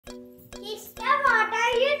Sister, what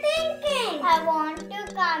are you thinking? I want to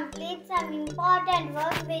complete some important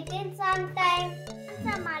work within some time.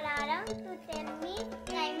 Some alarm to tell me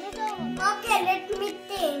time is over. Okay, let me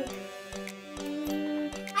think.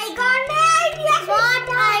 I got an idea. What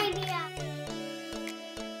idea?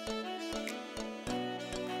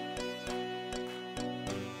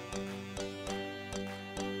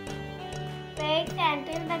 Wait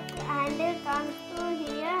until the candle comes to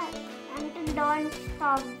here and don't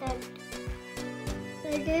stop that.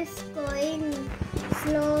 It is going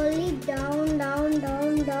slowly down and it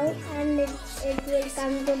will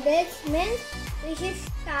come to this, means we should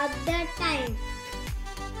stop the time.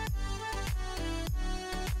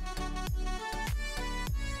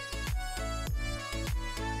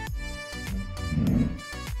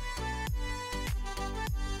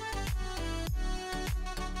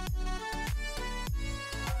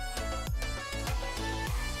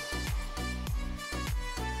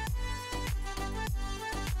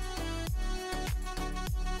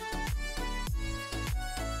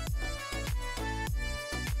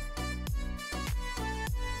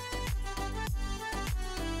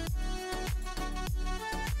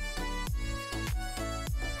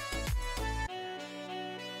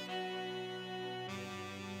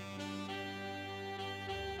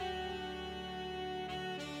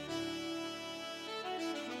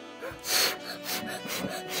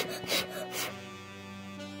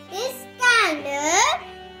 This candle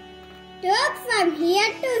took from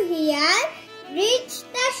here to here, reached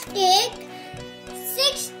the stick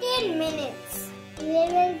 16 minutes. We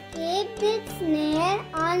will keep this nail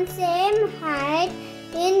on same height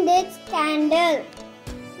in this candle.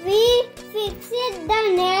 We fixed the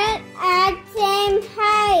nail at same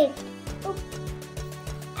height.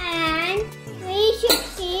 And we should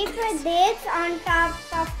keep this on top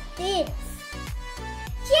of this.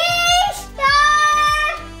 Sister!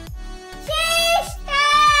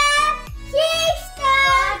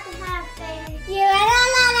 What happened? Your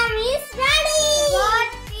alarm is ready!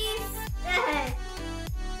 What is that?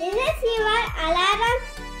 This is your alarm,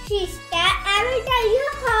 sister. I will tell you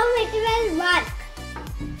how it will work.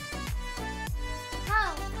 How?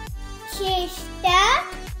 Sister,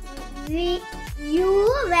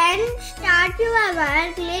 when start your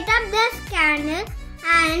work, lit up this candle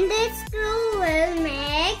and the screw will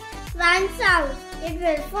make one sound. It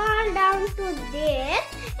will fall down to this.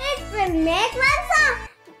 It will make one sound.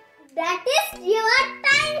 That is your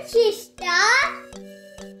time, sister.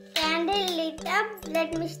 Candle lit up.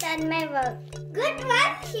 Let me start my work. Good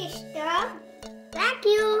work, sister. Thank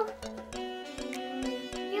you.